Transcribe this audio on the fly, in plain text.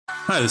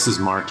Hi, this is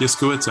Mark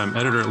Iskowitz. I'm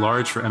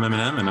editor-at-large for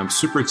MM+M, and I'm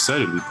super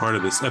excited to be part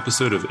of this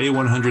episode of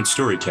A100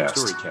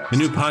 StoryCast, a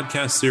new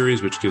podcast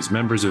series which gives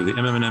members of the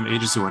MM+M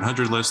Agency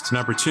 100 list an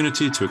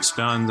opportunity to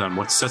expound on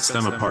what sets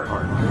them apart.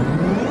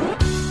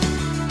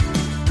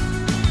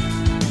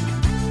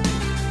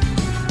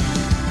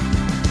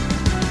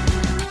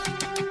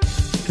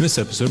 In this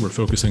episode, we're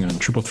focusing on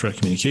triple threat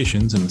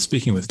communications, and I'm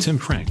speaking with Tim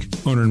Frank,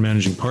 owner and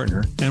managing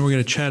partner, and we're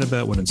going to chat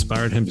about what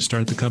inspired him to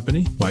start the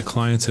company, why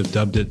clients have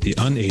dubbed it the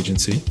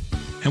Unagency,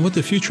 and what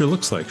the future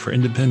looks like for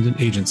independent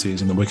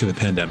agencies in the wake of the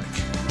pandemic.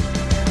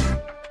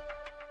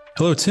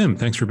 Hello, Tim.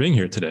 Thanks for being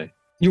here today.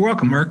 You're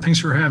welcome, Mark. Thanks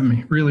for having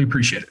me. Really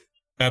appreciate it.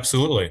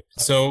 Absolutely.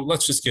 So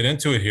let's just get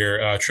into it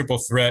here. Triple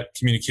threat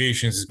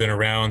communications has been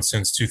around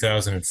since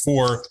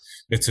 2004.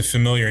 It's a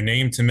familiar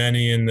name to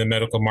many in the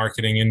medical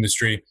marketing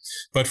industry.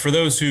 But for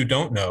those who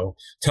don't know,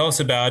 tell us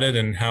about it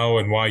and how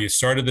and why you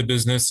started the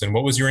business and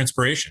what was your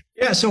inspiration?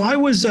 Yeah, so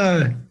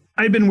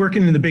I'd been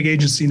working in the big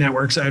agency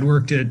networks. I had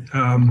worked at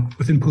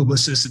within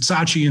Publicis at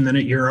Saatchi and then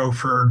at Euro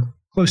for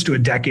close to a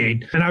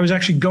decade. And I was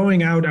actually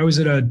going out, I was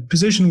at a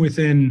position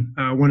within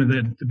one of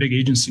the big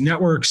agency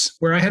networks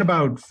where I had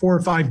about 4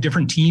 or 5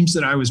 different teams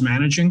that I was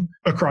managing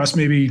across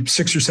maybe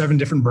 6 or 7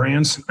 different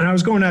brands. And I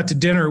was going out to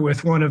dinner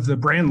with one of the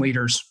brand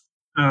leaders.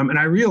 And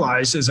I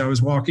realized as I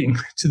was walking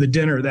to the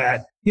dinner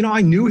that,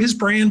 I knew his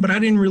brand, but I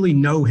didn't really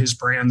know his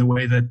brand the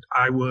way that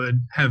I would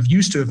have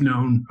used to have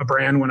known a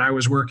brand when I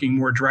was working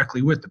more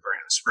directly with the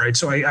brands, right?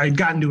 So I'd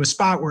gotten to a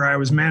spot where I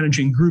was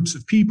managing groups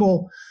of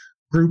people,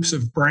 groups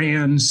of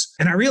brands,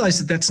 and I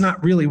realized that that's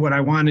not really what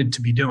I wanted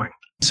to be doing.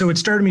 So it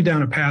started me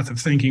down a path of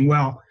thinking,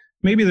 well,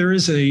 maybe there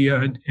is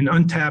an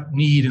untapped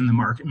need in the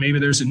market. Maybe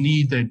there's a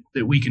need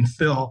that we can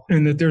fill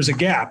and that there's a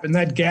gap. And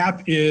that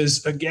gap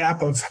is a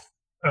gap of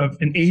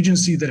an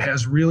agency that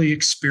has really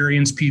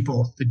experienced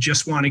people that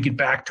just want to get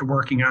back to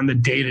working on the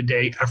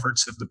day-to-day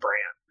efforts of the brand.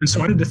 And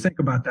so I had to think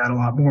about that a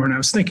lot more. And I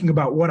was thinking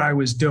about what I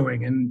was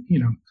doing. And,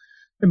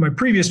 in my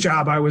previous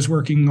job, I was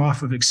working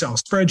off of Excel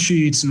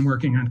spreadsheets and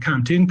working on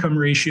comp to income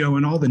ratio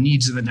and all the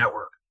needs of the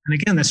network. And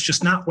again, that's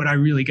just not what I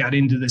really got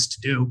into this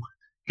to do.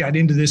 Got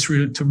into this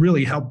to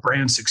really help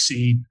brands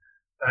succeed,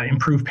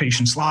 improve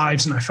patients'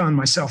 lives. And I found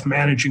myself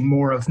managing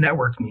more of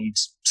network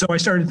needs. So I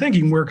started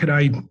thinking, what could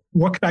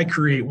I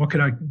create? What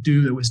could I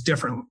do that was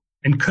different?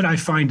 And could I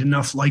find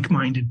enough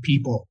like-minded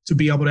people to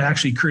be able to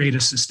actually create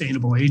a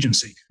sustainable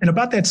agency? And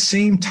about that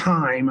same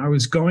time, I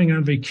was going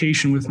on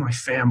vacation with my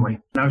family.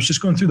 And I was just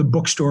going through the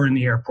bookstore in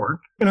the airport.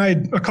 And I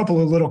had a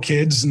couple of little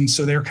kids. And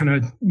so they're kind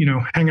of,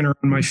 hanging around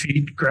my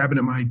feet, grabbing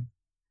at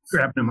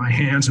my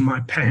hands and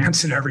my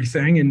pants and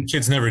everything. And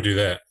kids never do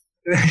that.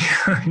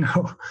 I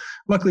know.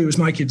 Luckily, it was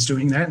my kids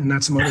doing that and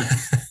not some other.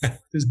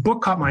 This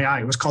book caught my eye.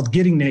 It was called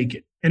Getting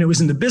Naked. And it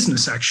was in the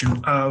business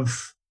section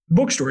of the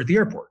bookstore at the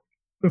airport.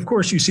 Of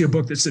course, you see a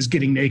book that says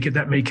Getting Naked,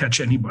 that may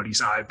catch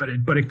anybody's eye, but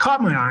it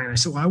caught my eye. And I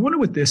said, well, I wonder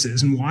what this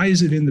is and why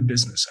is it in the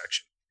business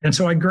section? And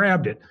so I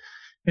grabbed it.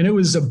 And it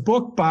was a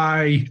book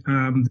by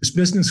this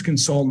business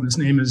consultant. His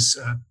name is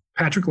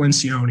Patrick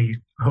Lencioni.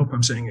 I hope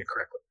I'm saying it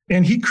correctly.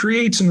 And he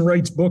creates and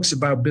writes books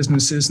about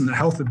businesses and the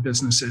health of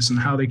businesses and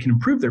how they can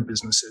improve their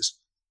businesses.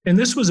 And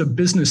this was a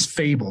business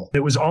fable.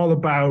 It was all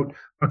about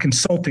a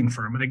consulting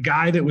firm and a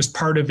guy that was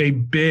part of a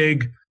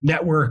big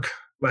network,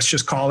 let's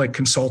just call it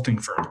consulting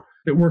firm,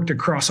 that worked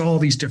across all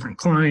these different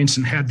clients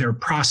and had their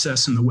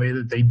process and the way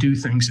that they do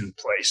things in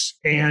place.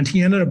 And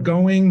he ended up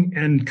going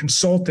and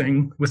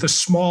consulting with a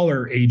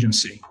smaller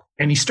agency.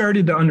 And he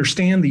started to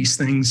understand these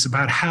things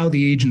about how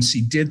the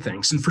agency did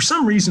things. And for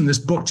some reason, this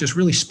book just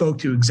really spoke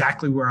to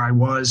exactly where I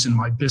was in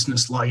my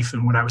business life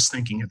and what I was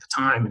thinking at the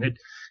time. And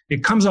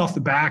it comes off the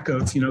back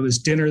of, this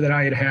dinner that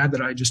I had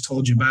that I just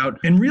told you about.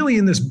 And really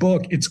in this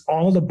book, it's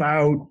all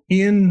about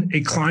in a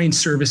client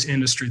service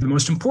industry, the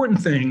most important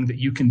thing that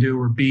you can do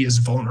or be is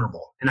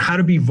vulnerable, and how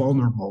to be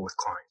vulnerable with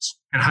clients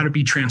and how to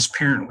be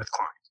transparent with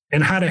clients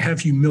and how to have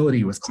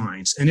humility with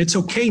clients. And it's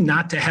okay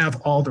not to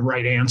have all the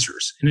right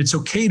answers. And it's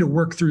okay to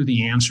work through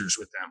the answers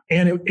with them.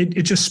 And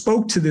it just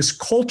spoke to this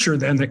culture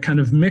then that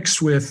kind of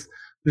mixed with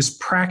this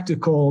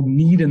practical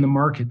need in the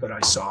market that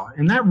I saw.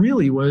 And that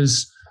really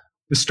was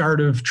the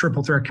start of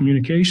triple threat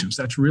communications.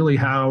 That's really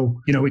how,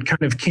 it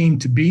kind of came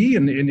to be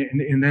and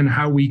then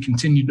how we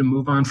continued to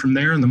move on from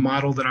there and the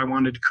model that I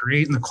wanted to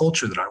create and the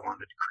culture that I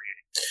wanted to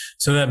create.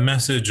 So that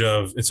message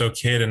of it's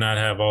okay to not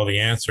have all the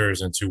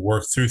answers and to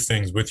work through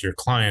things with your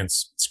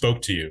clients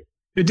spoke to you.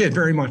 It did,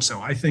 very much so.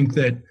 I think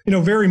that,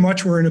 very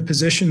much we're in a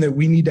position that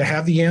we need to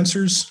have the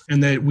answers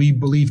and that we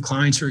believe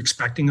clients are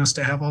expecting us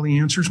to have all the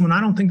answers when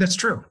I don't think that's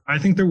true. I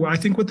think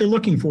what they're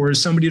looking for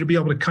is somebody to be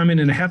able to come in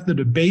and have the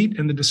debate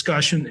and the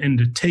discussion and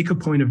to take a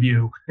point of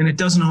view. And it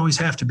doesn't always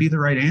have to be the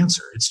right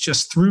answer. It's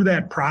just through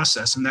that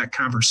process and that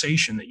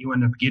conversation that you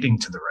end up getting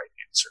to the right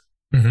answer.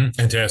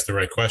 And to ask the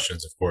right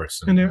questions, of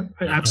course, and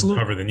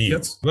absolutely cover the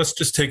needs. Yep. Let's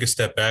just take a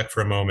step back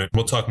for a moment.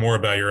 We'll talk more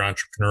about your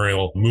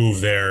entrepreneurial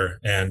move there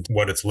and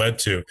what it's led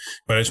to.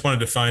 But I just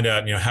wanted to find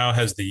out, how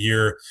has the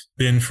year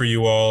been for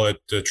you all at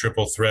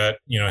Triple Threat?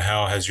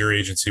 How has your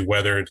agency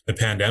weathered the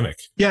pandemic?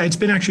 Yeah, it's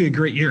been actually a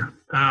great year.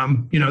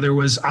 There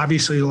was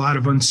obviously a lot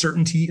of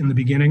uncertainty in the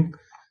beginning.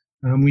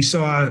 We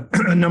saw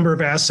a number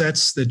of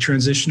assets that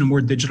transitioned to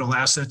more digital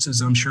assets,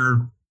 as I'm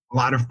sure a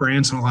lot of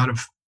brands and a lot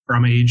of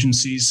from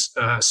agencies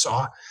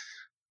saw.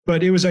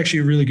 But it was actually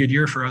a really good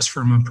year for us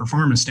from a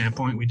performance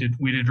standpoint. We did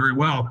very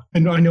well.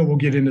 And I know we'll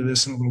get into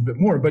this in a little bit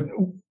more, but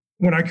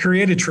when I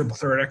created Triple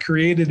Threat, I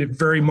created it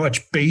very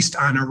much based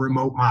on a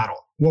remote model.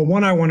 Well,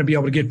 one, I want to be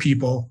able to get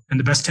people and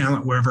the best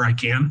talent wherever I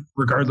can,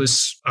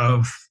 regardless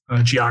of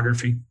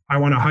geography. I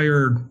want to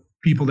hire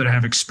people that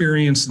have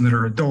experience and that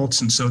are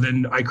adults. And so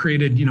then I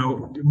created,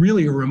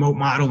 really a remote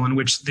model in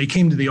which they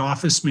came to the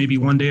office maybe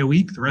one day a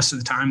week. The rest of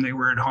the time they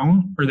were at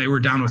home or they were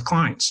down with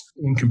clients.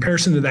 In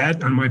comparison to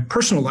that, on my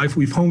personal life,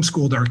 we've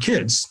homeschooled our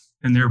kids,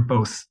 and they're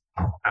both,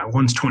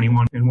 one's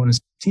 21 and one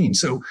is 18.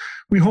 So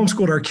we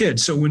homeschooled our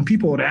kids. So when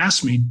people would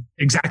ask me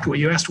exactly what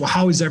you asked, well,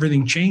 how has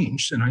everything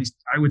changed? And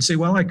I would say,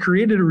 well, I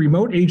created a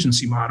remote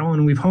agency model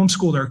and we've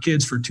homeschooled our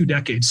kids for 2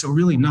 decades. So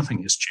really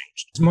nothing has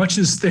changed. As much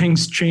as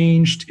things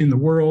changed in the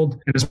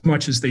world and as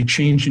much as they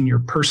change in your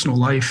personal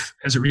life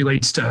as it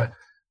relates to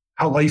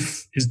how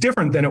life is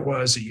different than it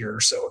was a year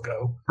or so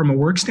ago. From a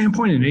work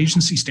standpoint, an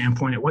agency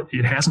standpoint,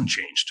 it hasn't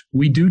changed.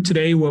 We do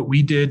today what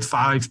we did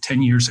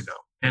 5-10 years ago.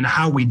 And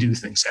how we do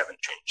things haven't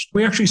changed.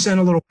 We actually sent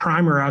a little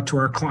primer out to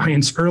our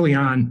clients early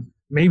on,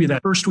 maybe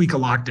that first week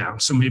of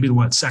lockdown. So maybe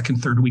second,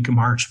 third week of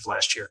March of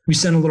last year. We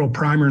sent a little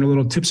primer and a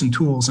little tips and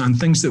tools on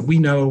things that we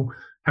know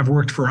have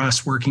worked for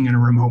us working in a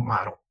remote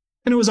model.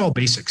 And it was all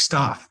basic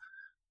stuff,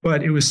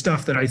 but it was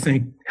stuff that I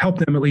think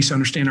helped them at least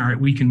understand, all right,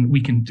 we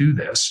can do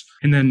this.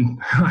 And then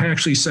I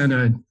actually sent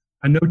a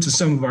note to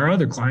some of our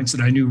other clients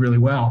that I knew really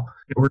well.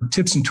 There were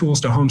tips and tools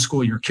to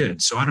homeschool your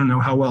kids. So I don't know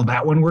how well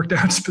that one worked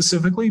out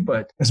specifically,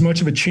 but as much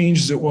of a change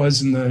as it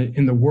was in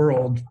the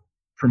world,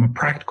 from a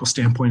practical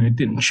standpoint, it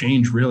didn't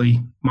change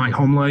really my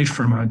home life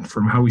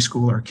from how we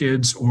school our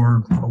kids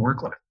or a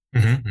work life.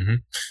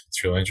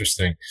 It's really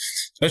interesting.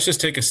 So let's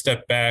just take a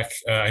step back.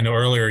 I know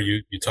earlier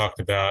you talked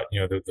about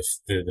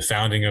the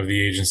founding of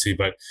the agency,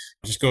 but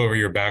just go over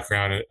your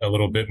background a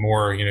little bit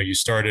more. You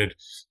started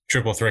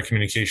Triple Threat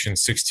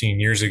Communications 16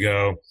 years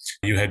ago.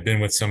 You had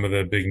been with some of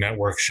the big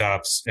network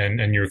shops,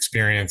 and your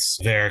experience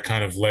there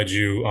kind of led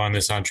you on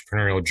this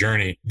entrepreneurial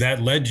journey.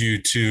 That led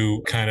you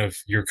to kind of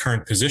your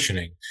current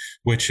positioning,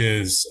 which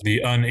is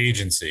the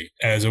Unagency,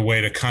 as a way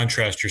to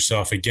contrast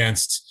yourself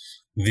against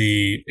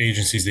the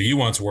agencies that you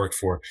once worked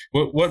for.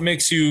 What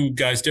makes you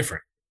guys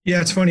different?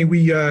 Yeah, it's funny.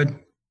 We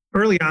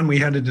early on, we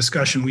had a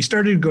discussion. We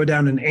started to go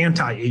down an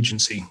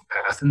anti-agency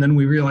path, and then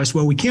we realized,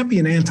 well, we can't be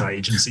an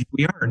anti-agency.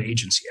 We are an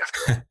agency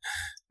after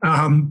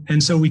all.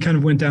 And so we kind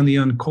of went down the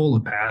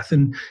Uncola path.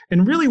 And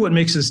really what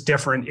makes us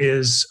different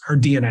is our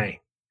DNA.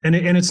 And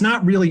it's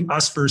not really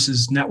us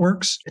versus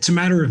networks. It's a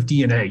matter of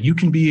DNA. You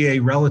can be a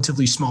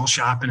relatively small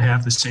shop and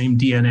have the same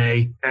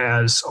DNA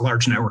as a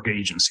large network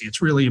agency.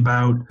 It's really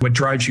about what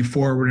drives you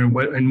forward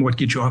and what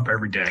gets you up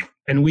every day.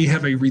 And we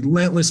have a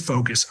relentless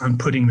focus on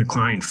putting the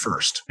client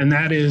first. And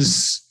that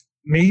is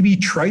maybe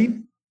trite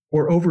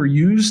or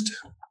overused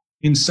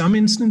in some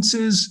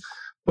instances.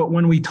 But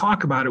when we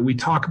talk about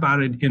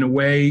it in a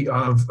way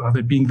of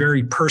it being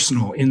very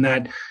personal, in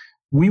that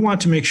we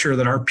want to make sure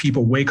that our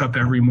people wake up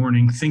every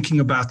morning thinking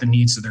about the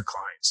needs of their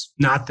clients,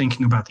 not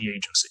thinking about the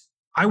agency.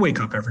 I wake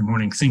up every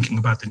morning thinking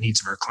about the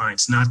needs of our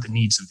clients, not the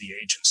needs of the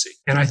agency.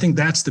 And I think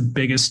that's the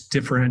biggest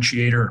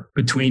differentiator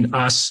between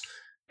us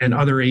and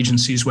other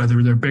agencies,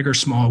 whether they're big or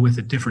small, with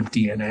a different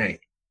DNA.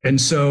 And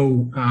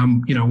so,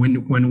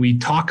 when we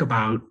talk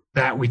about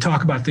that, we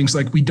talk about things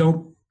like we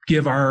don't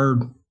give our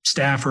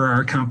staff or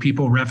our account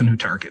people revenue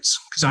targets,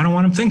 because I don't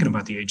want them thinking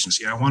about the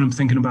agency. I want them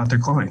thinking about their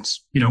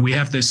clients. We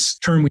have this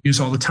term we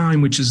use all the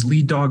time, which is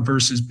lead dog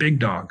versus big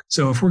dog.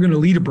 So if we're going to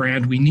lead a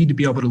brand, we need to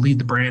be able to lead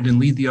the brand and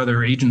lead the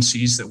other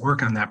agencies that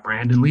work on that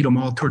brand and lead them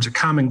all towards a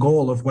common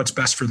goal of what's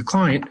best for the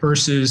client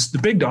versus the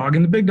big dog.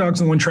 And the big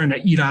dog's the one trying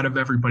to eat out of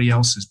everybody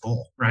else's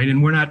bowl, right?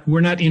 And we're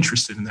not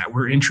interested in that.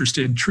 We're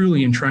interested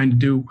truly in trying to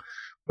do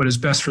what is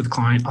best for the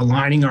client,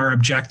 aligning our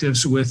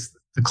objectives with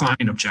the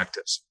client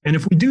objectives. And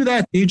if we do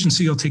that, the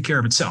agency will take care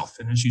of itself.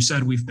 And as you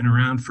said, we've been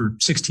around for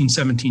 16,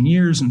 17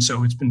 years. And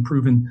so it's been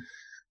proven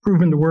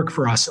to work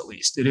for us, at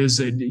least. It is,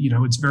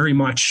 it's very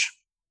much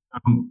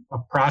a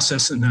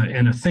process and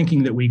a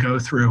thinking that we go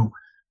through.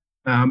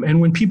 And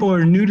when people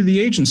are new to the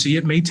agency,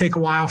 it may take a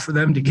while for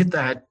them to get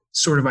that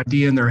sort of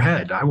idea in their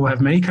head. I will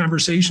have many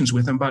conversations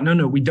with them about,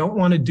 no, we don't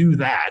want to do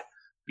that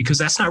because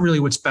that's not really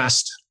what's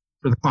best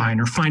for the client,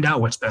 or find out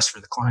what's best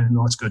for the client and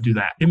let's go do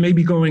that. It may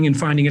be going and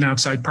finding an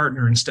outside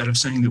partner instead of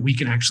saying that we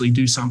can actually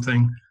do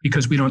something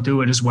because we don't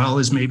do it as well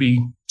as maybe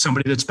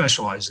somebody that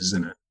specializes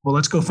in it. Well,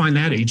 let's go find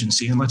that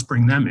agency and let's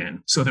bring them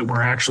in so that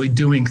we're actually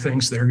doing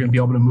things that are going to be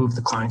able to move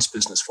the client's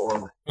business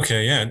forward.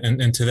 Okay, yeah.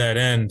 And to that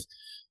end,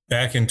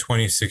 back in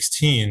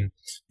 2016,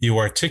 you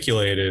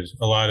articulated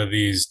a lot of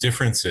these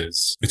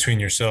differences between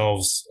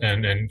yourselves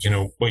and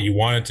what you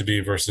wanted to be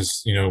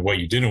versus, what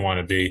you didn't want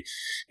to be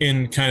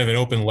in kind of an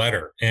open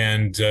letter.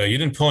 And you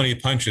didn't pull any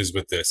punches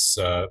with this.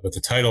 With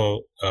the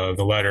title of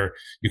the letter,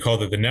 you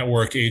called it the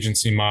Network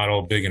Agency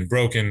Model, Big and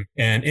Broken.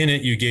 And in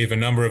it, you gave a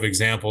number of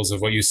examples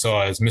of what you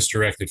saw as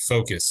misdirected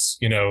focus.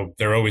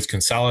 They're always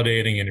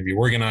consolidating and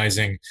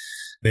reorganizing.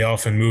 They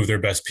often move their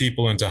best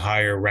people into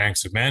higher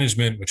ranks of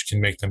management, which can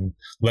make them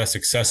less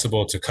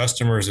accessible to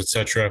customers, et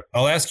cetera.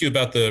 I'll ask you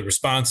about the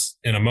response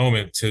in a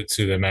moment to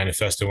the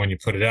manifesto when you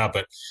put it out.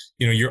 But,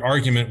 your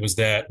argument was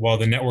that while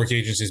the network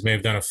agencies may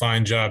have done a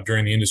fine job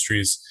during the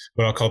industry's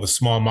what I'll call the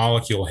small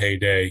molecule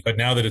heyday, but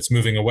now that it's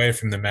moving away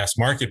from the mass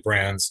market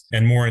brands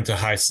and more into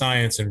high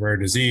science and rare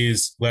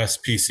disease, less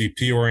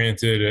PCP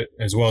oriented,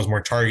 as well as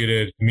more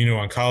targeted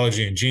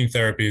immuno-oncology and gene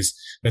therapies,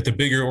 that the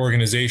bigger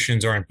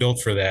organizations aren't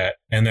built for that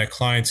and that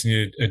clients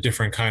need a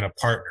different kind of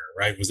partner,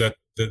 right? Was that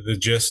the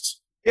gist?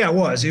 Yeah, it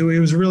was. It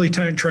was really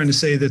trying to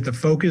say that the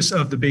focus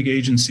of the big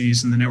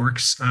agencies and the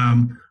networks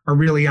are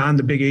really on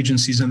the big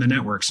agencies and the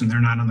networks, and they're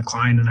not on the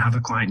client and how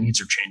the client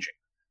needs are changing.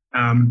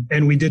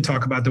 And we did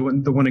talk about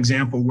the one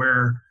example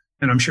where,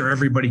 and I'm sure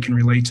everybody can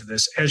relate to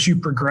this, as you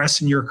progress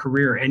in your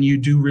career and you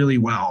do really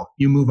well,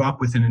 you move up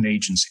within an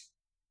agency.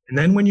 And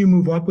then when you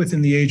move up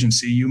within the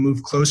agency, you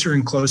move closer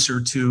and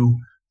closer to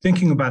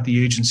thinking about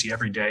the agency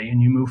every day,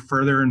 and you move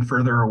further and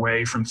further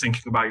away from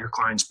thinking about your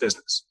client's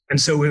business.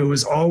 And so it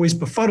was always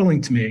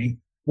befuddling to me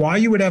why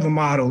you would have a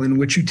model in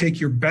which you take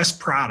your best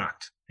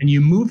product and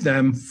you move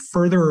them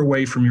further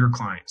away from your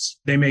clients.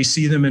 They may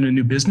see them in a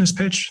new business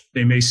pitch.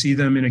 They may see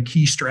them in a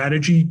key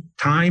strategy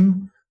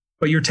time,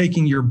 but you're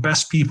taking your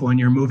best people and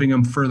you're moving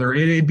them further.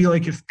 It'd be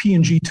like if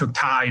P&G took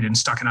Tide and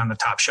stuck it on the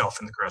top shelf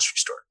in the grocery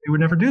store. They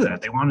would never do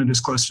that. They want it as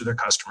close to their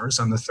customers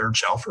on the third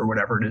shelf or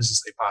whatever it is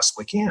as they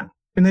possibly can.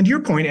 And then to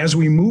your point, as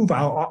we move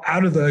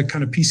out of the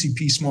kind of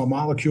PCP small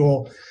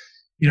molecule,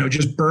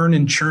 just burn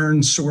and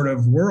churn sort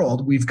of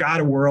world, we've got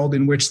a world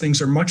in which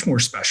things are much more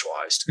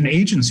specialized and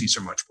agencies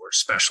are much more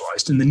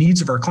specialized and the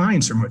needs of our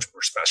clients are much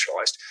more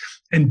specialized.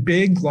 And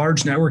big,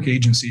 large network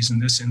agencies in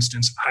this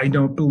instance, I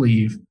don't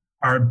believe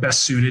are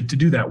best suited to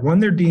do that. One,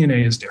 their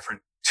DNA is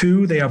different.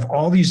 Two, they have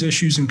all these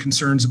issues and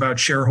concerns about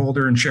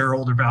shareholder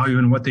value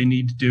and what they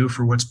need to do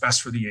for what's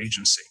best for the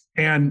agency.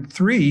 And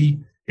three,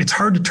 it's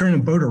hard to turn a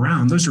boat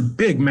around. Those are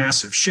big,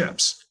 massive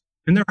ships,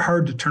 and they're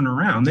hard to turn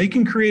around. They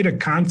can create a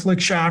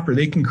conflict shop, or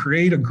they can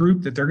create a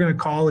group that they're going to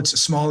call it's a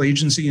small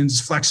agency and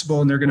it's flexible,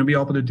 and they're going to be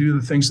able to do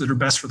the things that are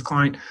best for the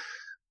client.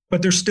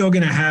 But they're still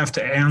going to have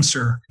to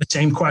answer the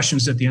same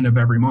questions at the end of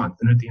every month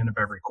and at the end of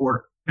every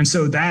quarter. And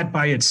so that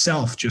by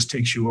itself just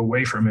takes you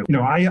away from it.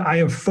 I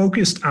have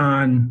focused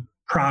on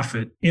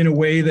profit in a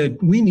way that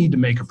we need to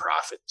make a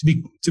profit.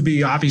 To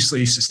be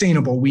obviously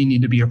sustainable, we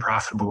need to be a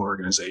profitable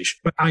organization.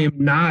 But I am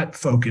not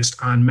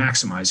focused on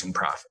maximizing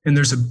profit. And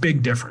there's a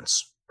big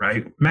difference,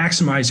 right?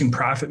 Maximizing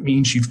profit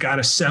means you've got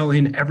to sell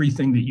in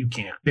everything that you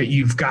can, that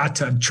you've got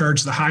to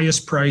charge the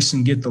highest price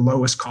and get the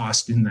lowest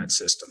cost in that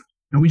system.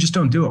 And we just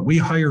don't do it. We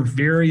hire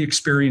very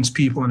experienced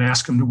people and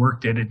ask them to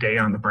work day to day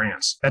on the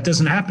brands. That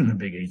doesn't happen in a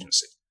big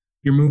agency.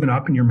 You're moving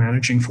up and you're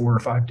managing 4 or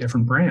 5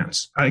 different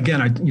brands.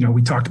 Again,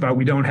 we talked about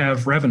we don't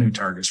have revenue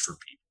targets for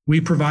people.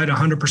 We provide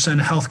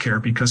 100%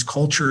 healthcare because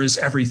culture is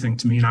everything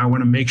to me. And I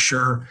want to make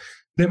sure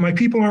that my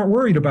people aren't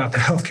worried about the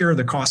healthcare or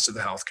the cost of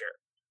the healthcare.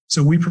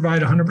 So we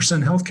provide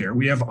 100% healthcare.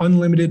 We have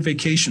unlimited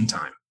vacation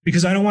time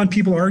because I don't want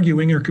people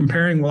arguing or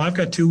comparing, well, I've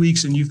got 2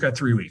 weeks and you've got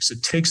 3 weeks.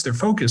 It takes their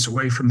focus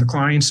away from the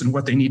clients and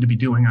what they need to be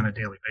doing on a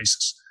daily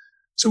basis.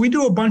 So we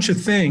do a bunch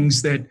of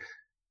things that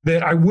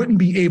I wouldn't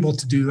be able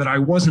to do, that I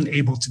wasn't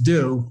able to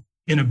do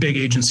in a big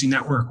agency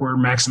network where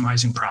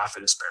maximizing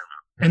profit is paramount.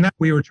 And that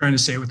we were trying to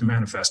say with the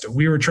manifesto.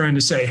 We were trying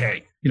to say,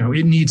 hey,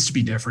 it needs to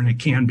be different. It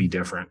can be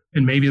different.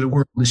 And maybe the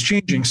world is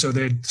changing so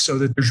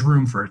that there's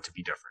room for it to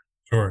be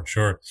different.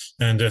 Sure.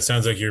 And it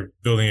sounds like you're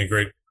building a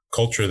great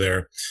culture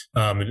there,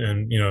 and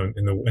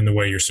in the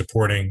way you're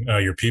supporting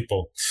your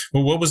people.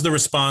 Well, what was the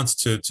response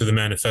to the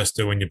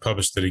manifesto when you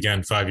published it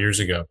again 5 years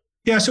ago?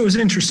 Yeah, so it was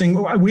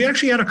interesting. We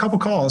actually had a couple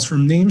calls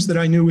from names that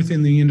I knew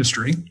within the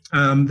industry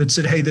that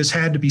said, hey, this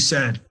had to be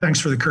said. Thanks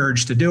for the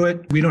courage to do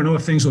it. We don't know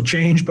if things will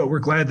change, but we're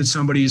glad that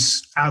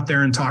somebody's out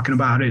there and talking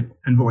about it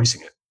and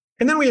voicing it.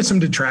 And then we had some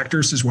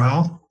detractors as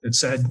well that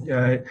said,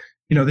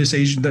 this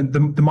agent,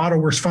 the model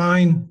works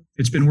fine.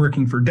 It's been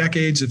working for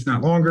decades, if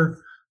not longer.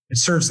 It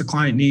serves the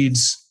client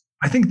needs.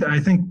 I think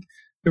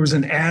there was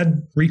an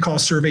ad recall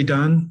survey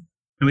done,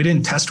 and we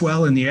didn't test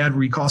well in the ad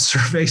recall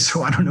survey.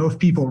 So I don't know if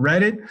people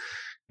read it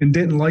and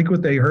didn't like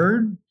what they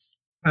heard.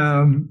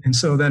 And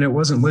so then it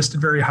wasn't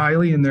listed very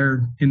highly in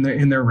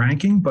their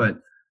ranking. But,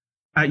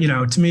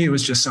 to me, it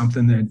was just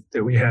something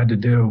that we had to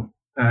do.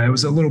 It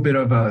was a little bit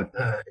of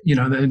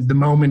the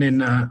moment in,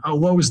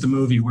 what was the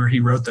movie where he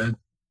wrote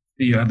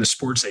the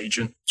sports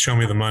agent? Show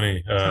Me the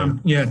Money.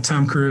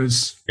 Tom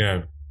Cruise.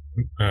 Yeah.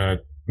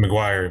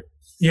 McGuire.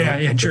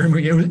 Yeah,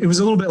 Jeremy. It was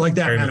a little bit like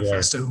that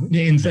manifesto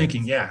in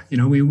thinking,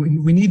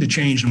 we need to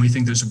change and we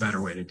think there's a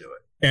better way to do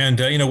it. And,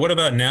 what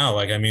about now?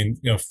 Like, I mean,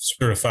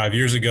 sort of 5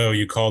 years ago,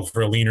 you called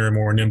for a leaner,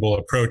 more nimble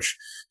approach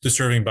to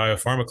serving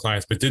biopharma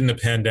clients, but didn't the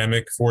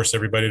pandemic force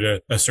everybody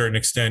to a certain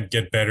extent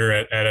get better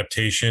at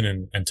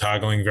adaptation and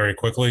toggling very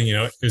quickly?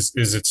 Is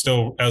it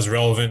still as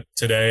relevant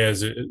today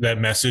as that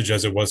message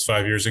as it was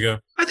 5 years ago?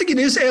 I think it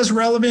is as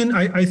relevant.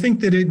 I think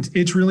that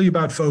it's really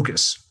about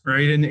focus,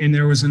 right? And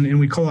there was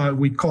we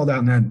called out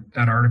in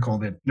that article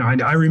that,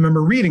 I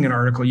remember reading an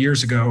article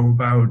years ago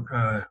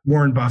about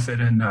Warren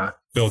Buffett and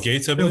Bill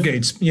Gates, I believe? Bill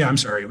Gates. Yeah, I'm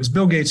sorry. It was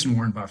Bill Gates and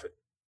Warren Buffett.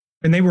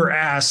 And they were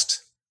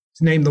asked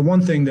to name the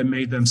one thing that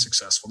made them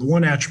successful, the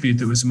one attribute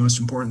that was the most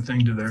important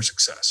thing to their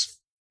success.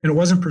 And it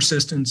wasn't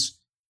persistence.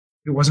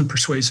 It wasn't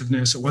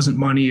persuasiveness. It wasn't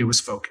money. It was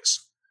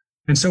focus.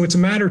 And so it's a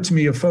matter to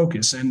me of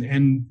focus,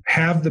 and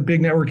have the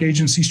big network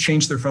agencies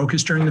changed their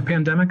focus during the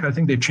pandemic. I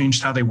think they've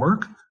changed how they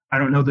work. I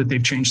don't know that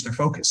they've changed their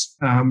focus.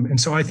 And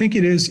so I think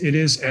it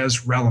is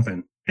as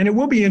relevant. And it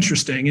will be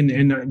interesting.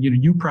 And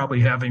you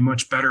probably have a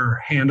much better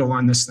handle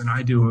on this than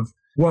I do of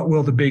what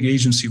will the big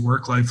agency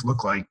work life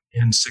look like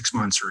in 6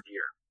 months or a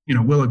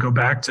year? Will it go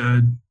back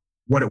to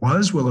what it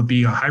was? Will it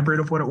be a hybrid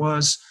of what it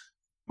was?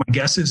 My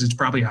guess is it's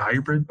probably a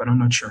hybrid, but I'm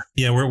not sure.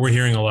 Yeah, we're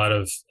hearing a lot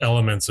of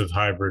elements of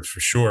hybrid for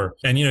sure.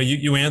 And,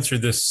 you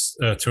answered this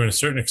to a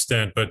certain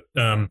extent, but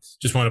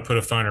just want to put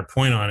a finer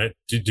point on it.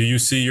 Do you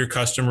see your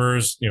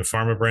customers,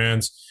 pharma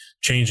brands,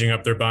 changing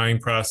up their buying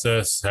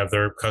process? Have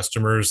their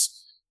customers,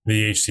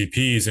 the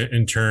HCPs,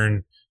 in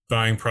turn,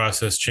 buying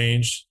process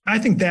changed? I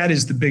think that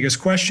is the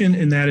biggest question,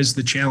 and that is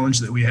the challenge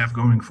that we have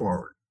going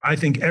forward. I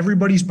think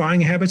everybody's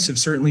buying habits have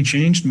certainly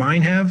changed.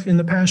 Mine have in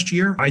the past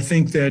year. I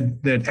think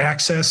that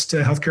access to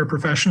healthcare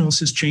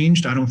professionals has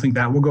changed. I don't think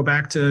that will go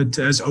back to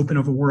as open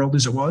of a world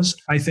as it was.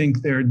 I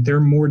think they're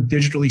more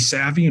digitally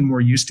savvy and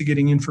more used to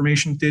getting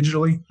information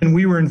digitally. And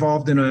we were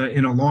involved in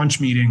a launch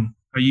meeting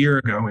a year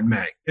ago in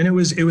May. And it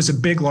was a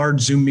big,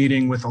 large Zoom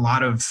meeting with a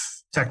lot of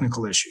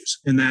technical issues.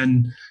 And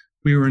then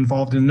we were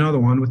involved in another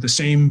one with the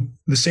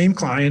same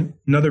client,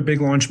 another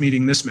big launch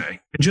meeting this May.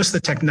 And just the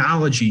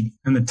technology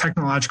and the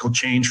technological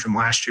change from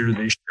last year to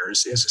this year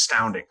is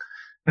astounding.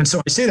 And so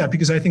I say that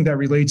because I think that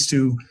relates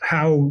to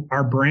how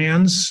our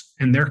brands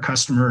and their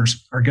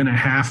customers are going to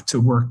have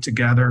to work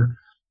together,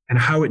 and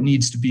how it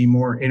needs to be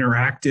more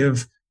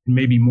interactive and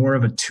maybe more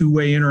of a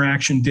two-way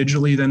interaction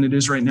digitally than it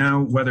is right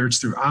now, whether it's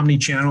through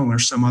omni-channel or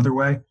some other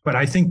way. But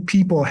I think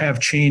people have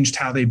changed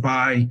how they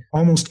buy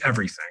almost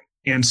everything.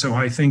 And so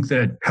I think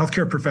that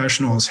healthcare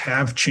professionals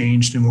have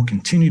changed and will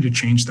continue to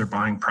change their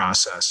buying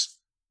process.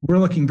 We're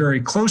looking very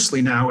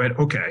closely now at,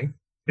 okay,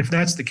 if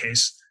that's the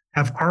case,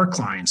 have our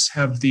clients,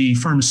 have the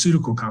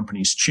pharmaceutical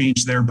companies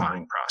change their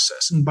buying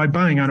process? And by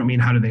buying, I don't mean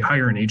how do they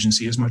hire an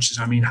agency as much as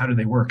I mean how do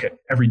they work it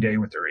every day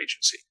with their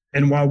agency?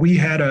 And while we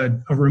had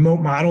a remote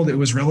model that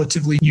was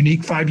relatively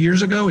unique 5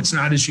 years ago, it's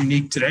not as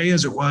unique today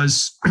as it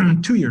was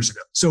 2 years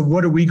ago. So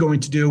what are we going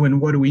to do, and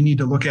what do we need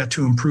to look at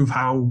to improve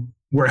how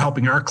we're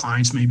helping our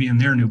clients maybe in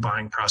their new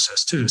buying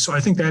process too? So I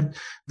think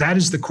that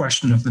is the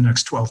question of the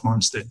next 12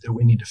 months that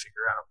we need to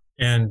figure out.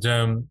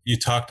 And you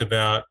talked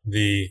about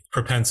the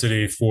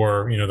propensity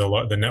for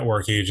the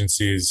network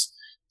agencies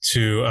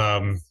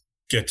to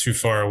get too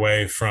far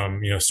away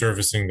from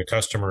servicing the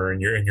customer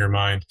in your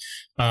mind.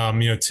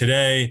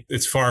 Today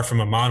it's far from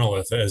a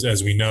monolith,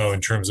 as we know, in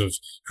terms of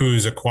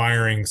who's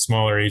acquiring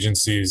smaller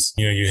agencies.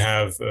 You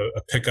have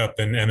a pickup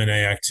in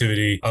M&A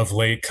activity of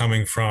late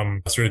coming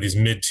from sort of these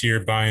mid-tier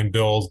buy and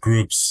build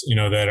groups,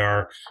 that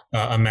are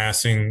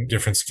amassing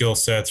different skill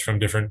sets from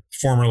different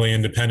formerly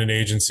independent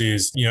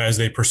agencies, as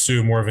they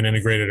pursue more of an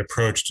integrated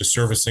approach to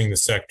servicing the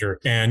sector.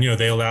 And,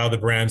 they allow the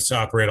brands to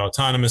operate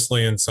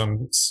autonomously in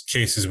some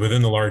cases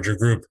within the larger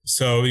group.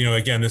 So,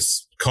 again,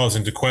 this calls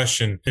into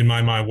question, in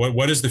my mind,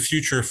 what is the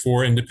future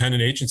for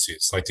independent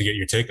agencies? I'd like to get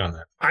your take on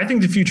that. I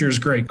think the future is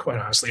great, quite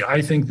honestly.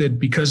 I think that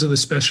because of the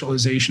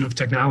specialization of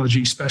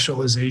technology,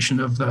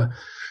 specialization of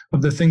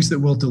the things that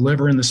we'll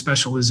deliver, and the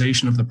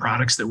specialization of the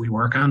products that we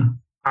work on,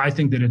 I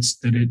think that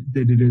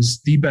it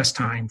is the best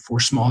time for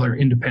smaller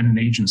independent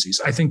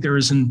agencies. I think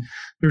there's an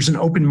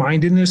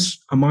open-mindedness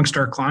amongst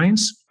our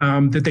clients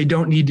that they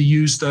don't need to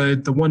use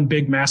the one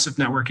big massive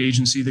network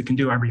agency that can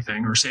do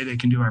everything, or say they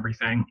can do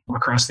everything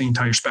across the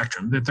entire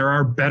spectrum, that there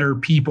are better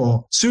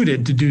people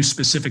suited to do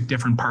specific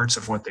different parts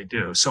of what they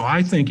do. So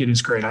I think it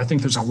is great. I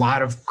think there's a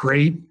lot of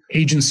great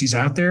agencies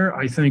out there.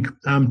 I think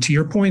to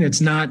your point,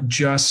 it's not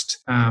just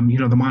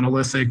the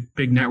monolithic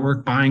big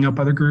network buying up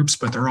other groups,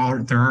 but there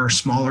are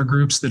smaller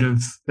groups that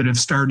have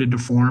started to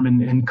form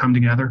and come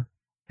together.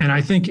 And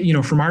I think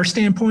from our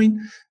standpoint,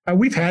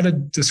 we've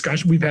had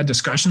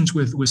discussions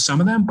with some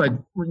of them, but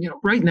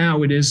right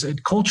now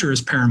culture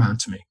is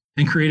paramount to me,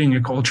 and creating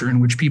a culture in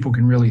which people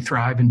can really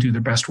thrive and do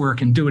their best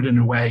work, and do it in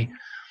a way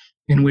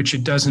in which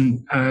it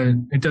doesn't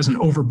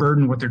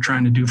overburden what they're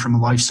trying to do from a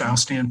lifestyle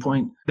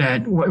standpoint.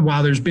 That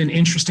while there's been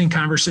interesting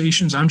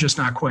conversations, I'm just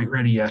not quite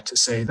ready yet to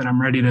say that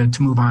I'm ready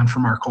to move on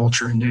from our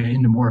culture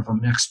into more of a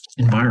mixed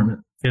environment.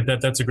 Yeah,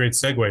 that's a great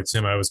segue,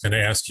 Tim. I was going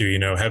to ask you,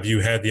 have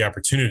you had the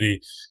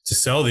opportunity to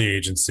sell the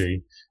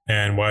agency?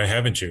 And why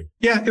haven't you?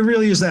 Yeah, it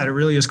really is that. It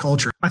really is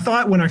culture. I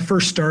thought when I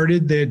first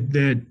started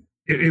that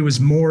it was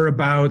more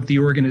about the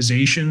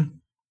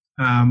organization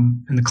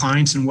and the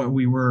clients and what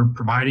we were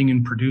providing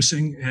and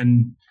producing.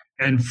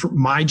 And for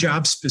my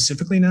job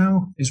specifically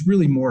now is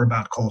really more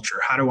about culture.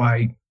 How do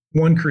I,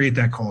 one, create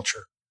that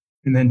culture?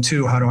 And then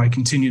two, how do I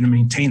continue to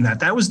maintain that?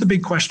 That was the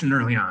big question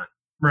early on,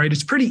 right?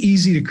 It's pretty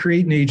easy to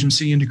create an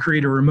agency and to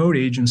create a remote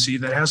agency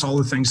that has all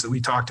the things that we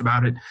talked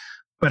about it.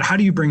 But how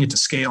do you bring it to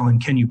scale,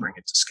 and can you bring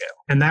it to scale?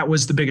 And that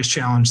was the biggest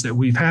challenge that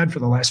we've had for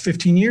the last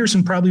 15 years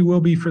and probably will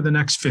be for the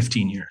next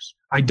 15 years.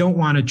 I don't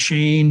want to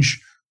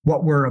change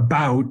what we're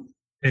about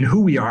and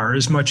who we are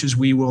as much as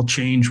we will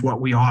change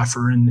what we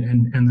offer and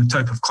the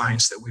type of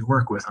clients that we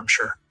work with, I'm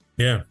sure.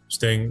 Yeah,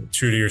 staying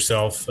true to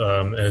yourself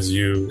as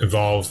you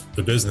evolve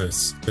the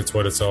business. That's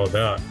what it's all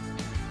about.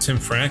 Tim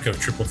Frank of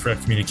Triple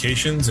Threat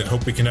Communications, and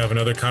hope we can have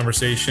another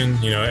conversation,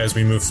 as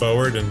we move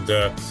forward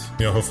and,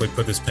 hopefully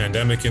put this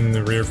pandemic in the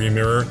rearview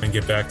mirror and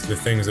get back to the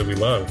things that we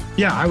love.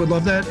 Yeah, I would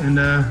love that. And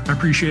I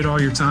appreciate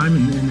all your time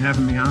and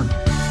having me on.